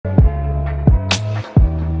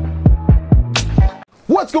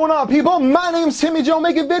What's going on, people? My name's Timmy Joe,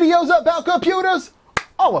 making videos about computers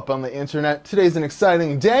all up on the internet. Today's an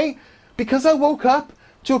exciting day because I woke up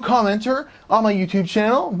to a commenter on my YouTube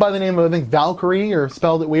channel by the name of, I think, Valkyrie, or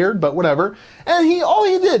spelled it weird, but whatever. And all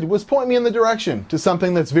he did was point me in the direction to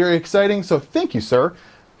something that's very exciting, so thank you, sir.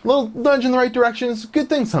 A little nudge in the right direction is a good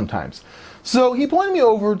thing sometimes. So he pointed me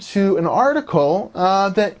over to an article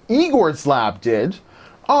that Igor's lab did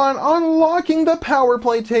on unlocking the power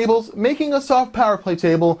play tables, making a soft power play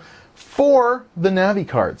table for the Navi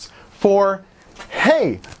cards. For,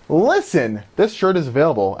 hey, listen, this shirt is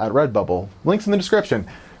available at Redbubble. Links in the description.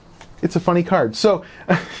 It's a funny card. So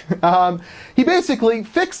he basically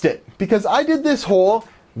fixed it because I did this whole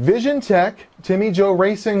Vision Tech Timmy Joe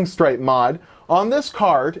Racing Stripe mod on this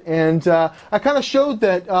card, and I kind of showed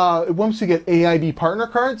that once we get AIB partner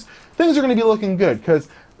cards, things are going to be looking good, because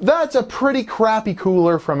that's a pretty crappy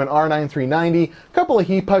cooler from an R9390, a couple of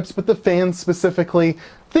heat pipes, but the fans specifically,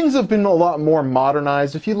 things have been a lot more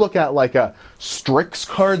modernized. If you look at like a Strix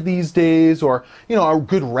card these days, or you know, a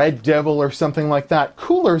good Red Devil or something like that,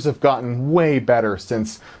 coolers have gotten way better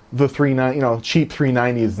since the cheap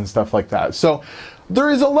 390s and stuff like that. So there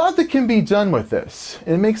is a lot that can be done with this.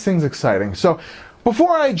 It makes things exciting. So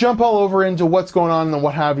before I jump all over into what's going on and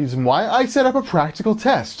what have yous and why, I set up a practical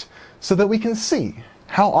test so that we can see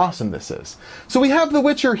how awesome this is. So we have the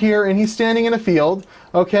Witcher here, and he's standing in a field,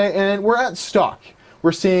 okay, and we're at stock.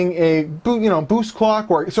 We're seeing a boost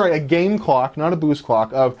clock, or sorry, a game clock, not a boost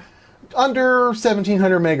clock, of under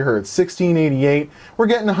 1700 megahertz, 1688. We're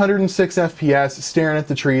getting 106 FPS, staring at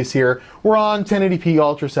the trees here. We're on 1080p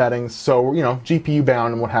ultra settings, so you know, GPU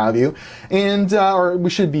bound and what have you, and or we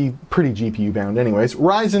should be pretty GPU bound anyways.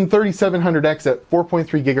 Ryzen 3700X at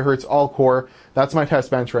 4.3 gigahertz all core. That's my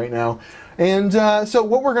test bench right now. And so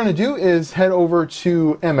what we're going to do is head over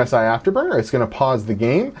to MSI Afterburner. It's going to pause the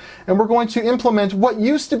game, and we're going to implement what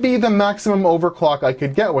used to be the maximum overclock I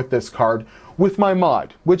could get with this card with my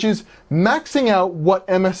mod, which is maxing out what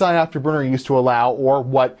MSI Afterburner used to allow, or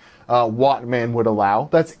what Wattman would allow.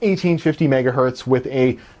 That's 1850 megahertz with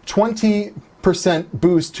a 20%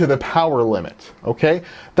 boost to the power limit. Okay,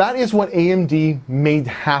 that is what AMD made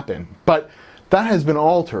happen, but that has been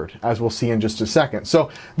altered, as we'll see in just a second. So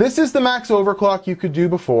this is the max overclock you could do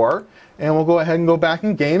before, and we'll go ahead and go back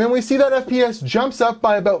in game, and we see that FPS jumps up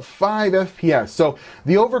by about 5 FPS. So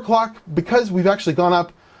the overclock, because we've actually gone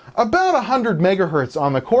up about 100 megahertz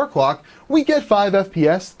on the core clock, we get 5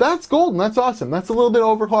 FPS. That's golden, that's awesome. That's a little bit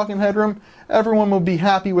of overclocking headroom. Everyone will be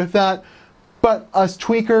happy with that. But us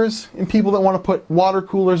tweakers and people that want to put water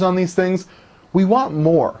coolers on these things, we want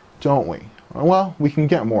more, don't we? Well, we can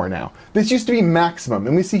get more now. This used to be maximum,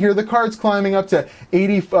 and we see here the card's climbing up to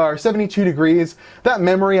 72 degrees. That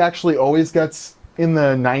memory actually always gets in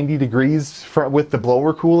the 90 degrees with the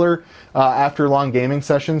blower cooler after long gaming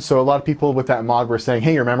sessions. So a lot of people with that mod were saying,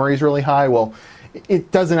 hey, your memory is really high. Well,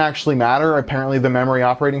 it doesn't actually matter. Apparently the memory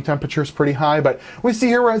operating temperature is pretty high, but we see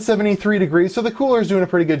here we're at 73 degrees, so the cooler is doing a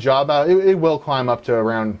pretty good job. It will climb up to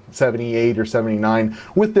around 78 or 79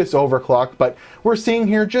 with this overclock, but we're seeing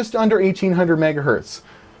here just under 1800 megahertz.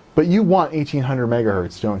 But you want 1800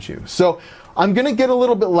 megahertz, don't you? So I'm gonna get a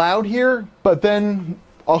little bit loud here, but then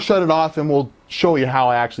I'll shut it off and we'll show you how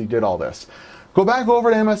I actually did all this. Go back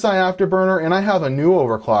over to MSI Afterburner, and I have a new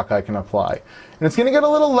overclock I can apply. And it's going to get a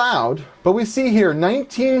little loud, but we see here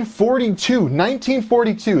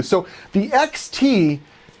 1942. So the XT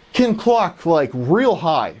can clock like real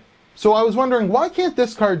high. So I was wondering, why can't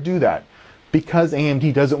this card do that? Because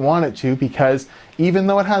AMD doesn't want it to, because even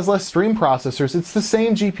though it has less stream processors, it's the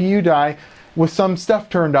same GPU die with some stuff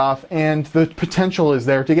turned off, and the potential is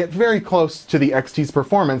there to get very close to the XT's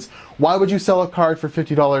performance. Why would you sell a card for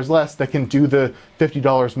 $50 less that can do the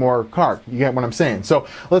 $50 more card? You get what I'm saying? So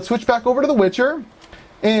let's switch back over to the Witcher,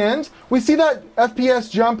 and we see that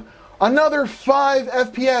FPS jump another 5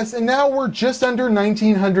 FPS, and now we're just under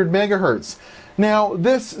 1900 megahertz. Now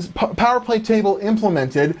this power play table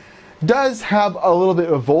implemented does have a little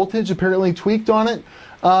bit of voltage apparently tweaked on it,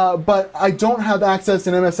 but I don't have access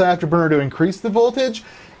in MSI Afterburner to increase the voltage,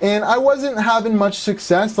 and I wasn't having much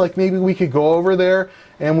success. Like maybe we could go over there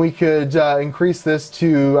and we could increase this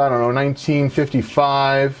to, I don't know,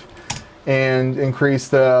 1955, and increase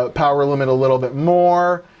the power limit a little bit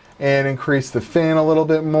more, and increase the fan a little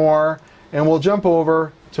bit more, and we'll jump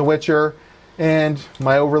over to Witcher, and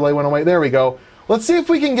my overlay went away. There we go. Let's see if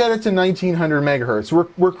we can get it to 1900 megahertz.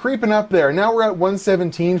 We're creeping up there. Now we're at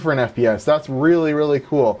 117 for an FPS. That's really, really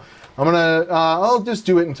cool. I'll just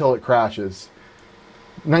do it until it crashes.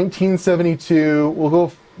 1972, we'll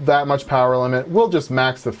go that much power limit. We'll just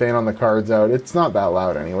max the fan on the cards out. It's not that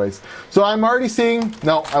loud anyways. So I'm already seeing,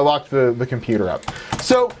 no, I locked the computer up.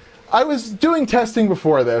 So I was doing testing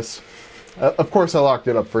before this. Of course I locked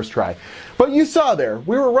it up first try. But you saw there,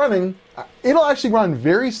 we were running, it'll actually run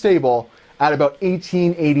very stable at about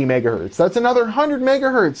 1880 megahertz. That's another 100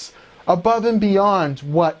 megahertz above and beyond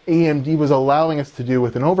what AMD was allowing us to do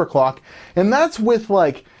with an overclock. And that's with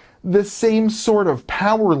like the same sort of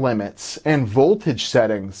power limits and voltage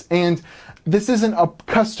settings. And this isn't a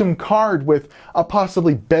custom card with a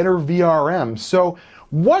possibly better VRM. So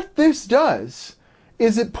what this does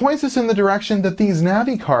is it points us in the direction that these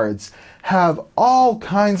Navi cards have all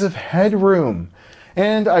kinds of headroom.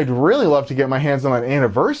 And I'd really love to get my hands on an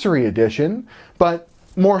anniversary edition, but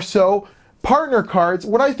more so partner cards.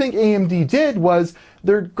 What I think AMD did was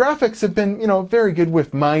their graphics have been, very good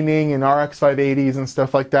with mining and RX 580s and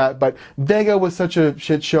stuff like that, but Vega was such a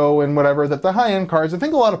shit show and whatever that the high-end cards, I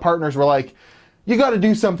think a lot of partners were like, you got to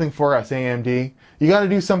do something for us, AMD. You got to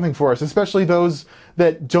do something for us, especially those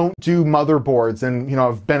that don't do motherboards and,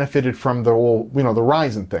 have benefited from the whole, the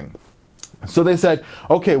Ryzen thing. So they said,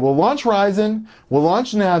 okay, we'll launch Ryzen, we'll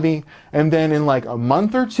launch Navi, and then in like a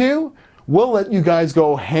month or two, we'll let you guys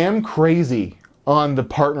go ham crazy on the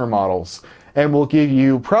partner models. And we'll give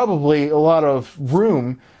you probably a lot of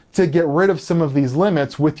room to get rid of some of these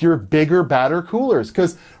limits with your bigger, badder coolers.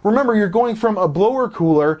 Because remember, you're going from a blower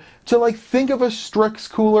cooler to like, think of a Strix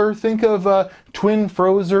cooler, think of a Twin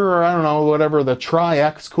Frozer, or I don't know, whatever, the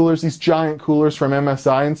Tri-X coolers, these giant coolers from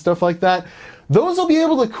MSI and stuff like that. Those will be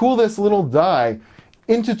able to cool this little die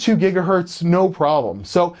into 2 gigahertz, no problem.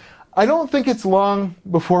 So I don't think it's long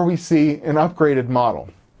before we see an upgraded model.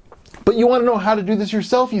 But you want to know how to do this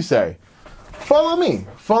yourself, you say? Follow me,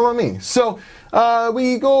 follow me. So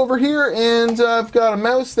we go over here and I've got a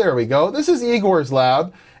mouse, there we go. This is Igor's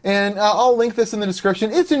lab, and I'll link this in the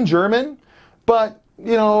description. It's in German, but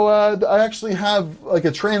I actually have like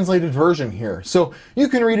a translated version here. So you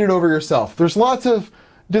can read it over yourself. There's lots of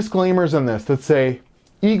disclaimers in this that say,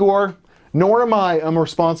 Igor, nor am I'm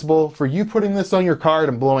responsible for you putting this on your card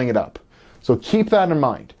and blowing it up. So keep that in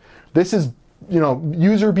mind. This is,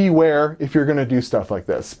 user beware if you're going to do stuff like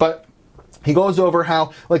this. But he goes over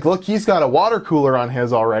how, like, look, he's got a water cooler on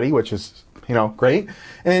his already, which is, great.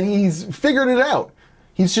 And he's figured it out.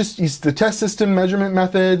 He's the test system measurement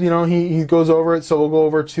method, he goes over it. So we'll go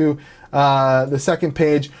over to the second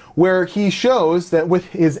page where he shows that with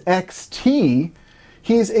his XT,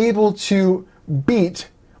 he's able to beat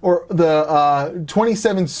or the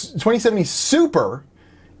 2070 Super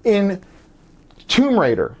in Tomb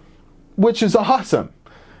Raider, which is awesome.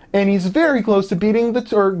 And he's very close to beating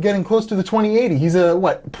getting close to the 2080. He's a,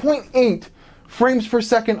 0.8 frames per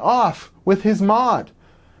second off with his mod.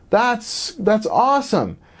 That's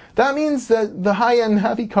awesome. That means that the high-end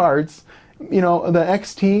Navi cards, the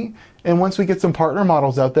XT, and once we get some partner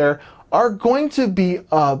models out there, are going to be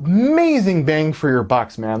amazing bang for your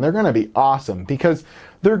bucks, man. They're going to be awesome because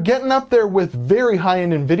they're getting up there with very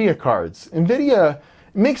high-end NVIDIA cards. NVIDIA, it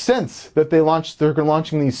makes sense that they're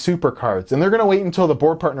launching these super cards, and they're going to wait until the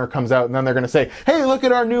board partner comes out, and then they're going to say, hey, look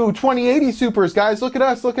at our new 2080 supers, guys, look at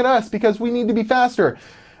us, because we need to be faster.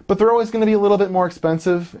 But they're always going to be a little bit more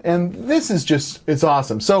expensive, and this is just, it's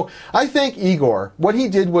awesome. So I think Igor, what he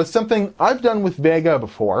did was something I've done with Vega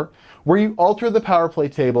before, where you alter the power play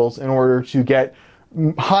tables in order to get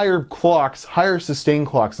higher clocks, higher sustained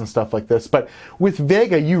clocks and stuff like this. But with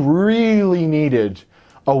Vega, you really needed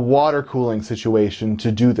a water cooling situation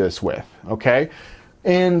to do this with, okay?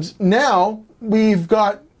 And now we've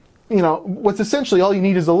got, what's essentially all you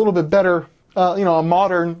need is a little bit better, a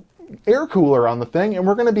modern air cooler on the thing, and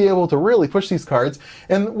we're going to be able to really push these cards.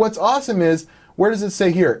 And what's awesome is, where does it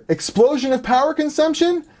say here? Explosion of power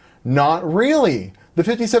consumption? Not really. The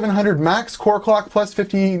 5700 max core clock plus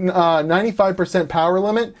 95% power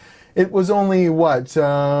limit, it was only,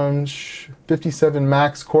 57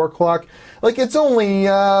 max core clock? Like, it's only,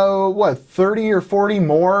 30 or 40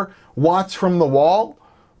 more watts from the wall?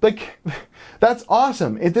 Like, that's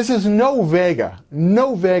awesome. This is no Vega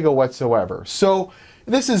whatsoever. So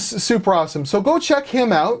this is super awesome. So go check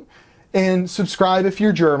him out and subscribe if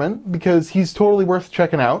you're German, because he's totally worth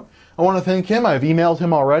checking out. I want to thank him. I've emailed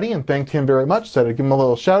him already and thanked him very much. Said I'd give him a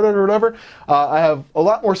little shout out or whatever. I have a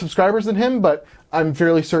lot more subscribers than him, but I'm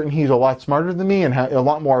fairly certain he's a lot smarter than me and a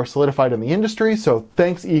lot more solidified in the industry. So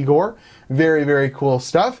thanks, Igor. Very, very cool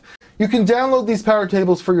stuff. You can download these power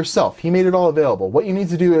tables for yourself. He made it all available. What you need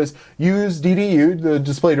to do is use DDU, the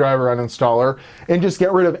display driver uninstaller, and just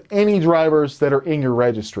get rid of any drivers that are in your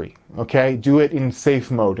registry. Okay? Do it in safe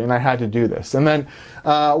mode, and I had to do this. And then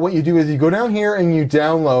what you do is you go down here and you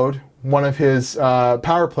download one of his soft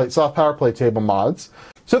power play table mods.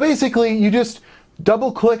 So basically, you just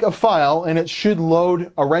double click a file and it should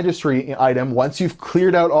load a registry item once you've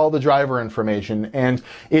cleared out all the driver information, and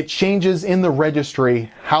it changes in the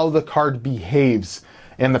registry how the card behaves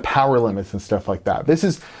and the power limits and stuff like that. This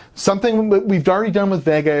is something that we've already done with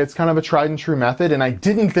Vega. It's kind of a tried and true method, and I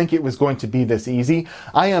didn't think it was going to be this easy.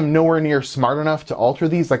 I am nowhere near smart enough to alter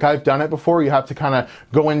these. Like, I've done it before. You have to kind of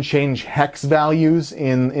go and change hex values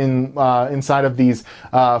inside of these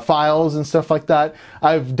files and stuff like that.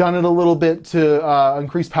 I've done it a little bit to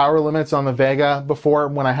increase power limits on the Vega before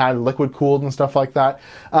when I had liquid cooled and stuff like that.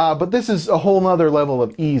 But this is a whole nother level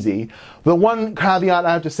of easy. The one caveat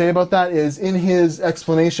I have to say about that is in his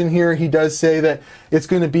explanation here, he does say that it's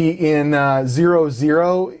going to be in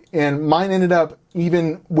 00, and mine ended up,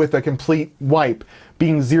 even with a complete wipe,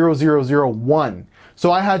 being 0001.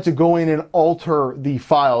 So I had to go in and alter the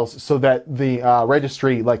files so that the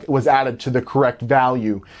registry was added to the correct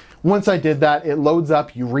value. Once I did that, it loads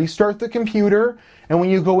up, you restart the computer, and when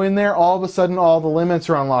you go in there, all of a sudden all the limits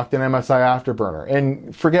are unlocked in MSI Afterburner.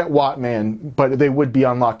 And forget Wattman, but they would be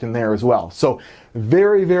unlocked in there as well. So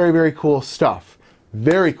very, very, very cool stuff.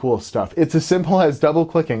 Very cool stuff. It's as simple as double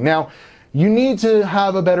clicking. Now, you need to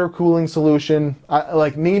have a better cooling solution.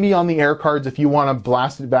 Like maybe on the air cards, if you want to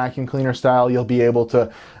blast it vacuum cleaner style, you'll be able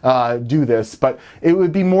to do this. But it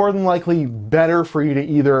would be more than likely better for you to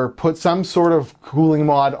either put some sort of cooling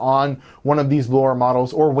mod on one of these blower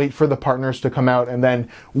models or wait for the partners to come out, and then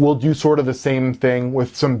we'll do sort of the same thing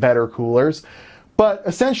with some better coolers. But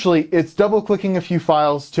essentially, it's double clicking a few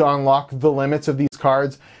files to unlock the limits of these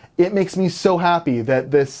cards. It makes me so happy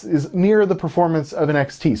that this is near the performance of an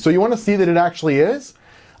XT. So you want to see that it actually is?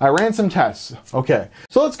 I ran some tests. Okay,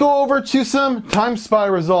 so let's go over to some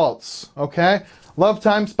TimeSpy results. Okay, love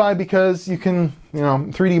TimeSpy because you can,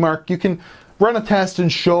 3D Mark, you can run a test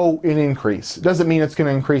and show an increase. It doesn't mean it's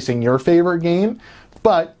going to increase in your favorite game,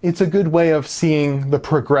 but it's a good way of seeing the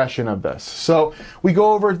progression of this. So we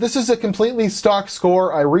go over, this is a completely stock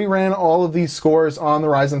score. I reran all of these scores on the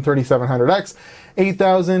Ryzen 3700X.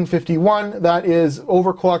 8051, that is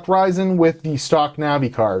overclocked Ryzen with the stock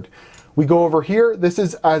Navi card. We go over here, this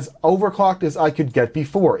is as overclocked as I could get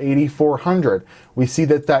before, 8400. We see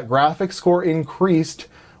that graphics score increased,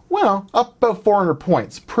 well, up about 400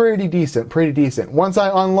 points. Pretty decent, pretty decent. Once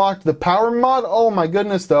I unlocked the power mod, oh my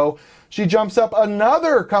goodness though, she jumps up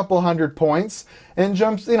another couple hundred points and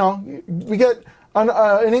jumps, we get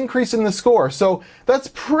an increase in the score. So that's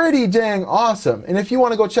pretty dang awesome. And if you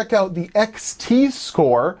want to go check out the XT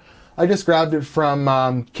score, I just grabbed it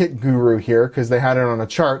from Kit Guru here because they had it on a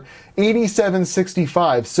chart,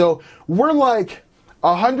 8765. So we're like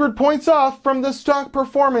 100 points off from the stock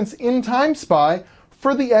performance in TimeSpy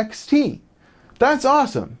for the XT. That's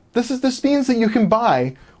awesome. This means that you can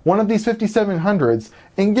buy one of these 5700s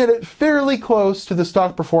and get it fairly close to the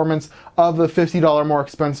stock performance of the $50 more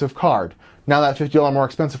expensive card. Now that $50 more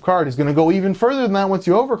expensive card is going to go even further than that once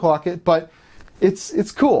you overclock it, but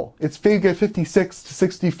it's cool. It's Vega 56 to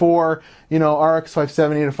 64, RX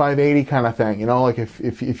 570 to 580 kind of thing. Like if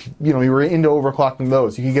you were into overclocking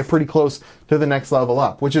those, you could get pretty close to the next level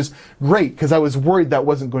up, which is great because I was worried that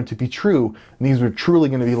wasn't going to be true and these were truly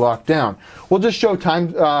going to be locked down. We'll just show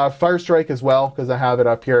Firestrike as well because I have it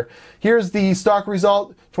up here. Here's the stock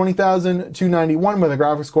result, 20,291 with a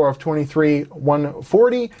graphics score of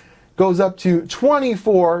 23,140. Goes up to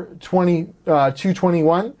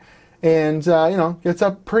 24,221. And, gets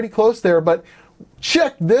up pretty close there, but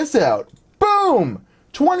check this out. Boom!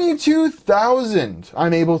 22,000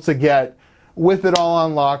 I'm able to get with it all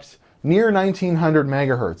unlocked, near 1900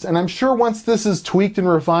 megahertz. And I'm sure once this is tweaked and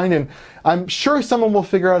refined, and I'm sure someone will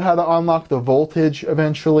figure out how to unlock the voltage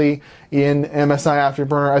eventually in MSI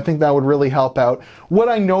Afterburner. I think that would really help out. What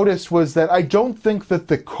I noticed was that I don't think that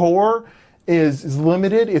the core is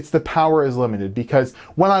limited, it's the power is limited, because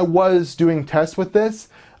when I was doing tests with this,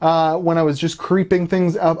 when I was just creeping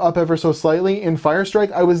things up ever so slightly in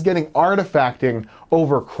Firestrike, I was getting artifacting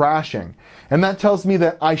over crashing. And that tells me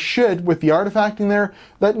that I should, with the artifacting there,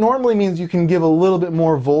 that normally means you can give a little bit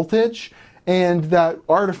more voltage and that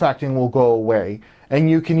artifacting will go away. And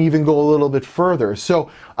you can even go a little bit further. So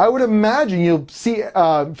I would imagine you'll see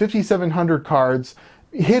 5700 cards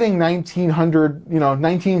hitting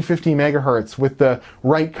 1950 megahertz with the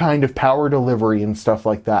right kind of power delivery and stuff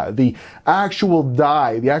like that. The actual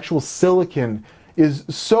die, the actual silicon is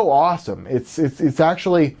so awesome. It's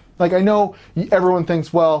actually, like, I know everyone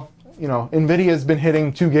thinks, well, NVIDIA's been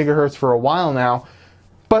hitting 2 gigahertz for a while now,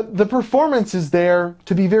 but the performance is there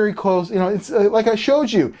to be very close. It's like I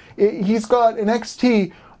showed you, he's got an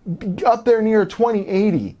XT up there near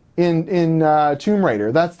 2080 in Tomb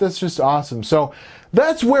Raider. That's just awesome. So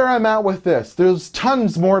that's where I'm at with this. There's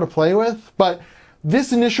tons more to play with, but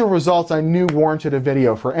this initial results I knew warranted a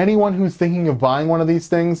video for anyone who's thinking of buying one of these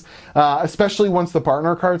things, especially once the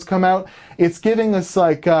partner cards come out. It's giving us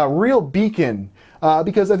like a real beacon,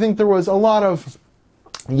 because I think there was a lot of,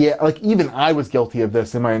 yeah, like even I was guilty of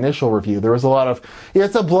this in my initial review. There was a lot of,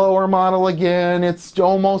 it's a blower model again, it's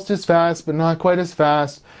almost as fast, but not quite as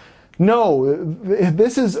fast. No,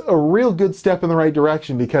 this is a real good step in the right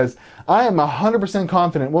direction, because I am 100%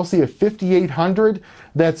 confident we'll see a 5800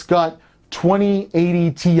 that's got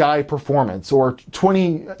 2080 Ti performance or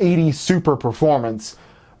 2080 Super performance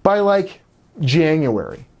by like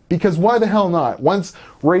January. Because why the hell not? Once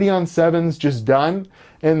Radeon 7's just done,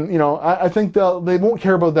 and you know, I think they won't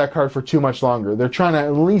care about that card for too much longer. They're trying to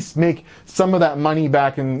at least make some of that money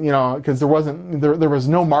back, and you know, because there was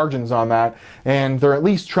no margins on that, and they're at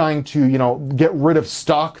least trying to, you know, get rid of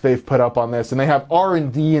stock they've put up on this, and they have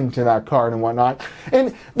R&D into that card and whatnot.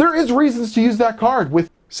 And there is reasons to use that card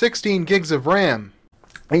with 16 gigs of RAM,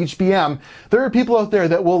 HBM. There are people out there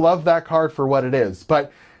that will love that card for what it is,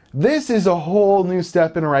 but this is a whole new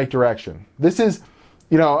step in the right direction. This is,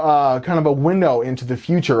 you know, kind of a window into the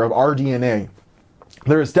future of RDNA.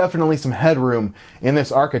 There is definitely some headroom in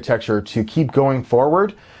this architecture to keep going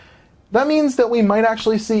forward. That means that we might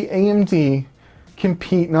actually see AMD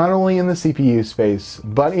compete not only in the CPU space,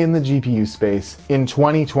 but in the GPU space in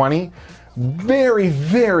 2020 very,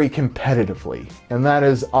 very competitively. And that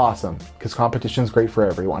is awesome, because competition is great for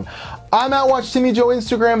everyone. I'm at Watch Timmy Joe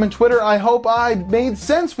Instagram and Twitter. I hope I made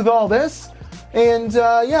sense with all this. And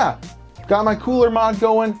yeah, got my cooler mod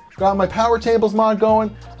going, got my Power Tables mod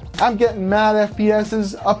going. I'm getting mad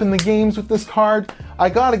FPSs up in the games with this card. I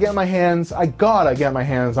gotta get my hands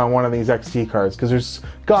on one of these XT cards, because there's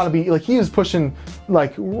gotta be, like, he is pushing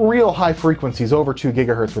like real high frequencies, over 2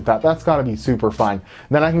 gigahertz with that. That's gotta be super fun.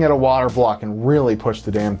 Then I can get a water block and really push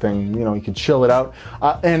the damn thing. You know, you can chill it out.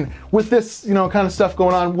 And with this, you know, kind of stuff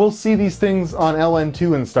going on, we'll see these things on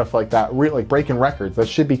LN2 and stuff like that, really like breaking records. That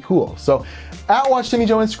should be cool. So at Watch Timmy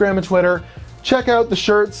Joe Instagram and Twitter. Check out the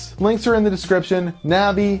shirts. Links are in the description.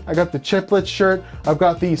 Navi, I got the Chiplet shirt. I've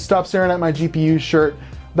got the Stop Staring at My GPU shirt.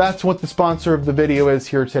 That's what the sponsor of the video is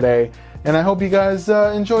here today. And I hope you guys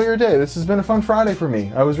enjoy your day. This has been a fun Friday for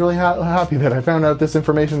me. I was really happy that I found out this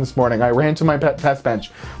information this morning. I ran to my pet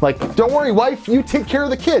bench. Like, don't worry, wife, you take care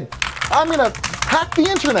of the kid. I'm gonna hack the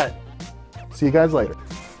internet. See you guys later.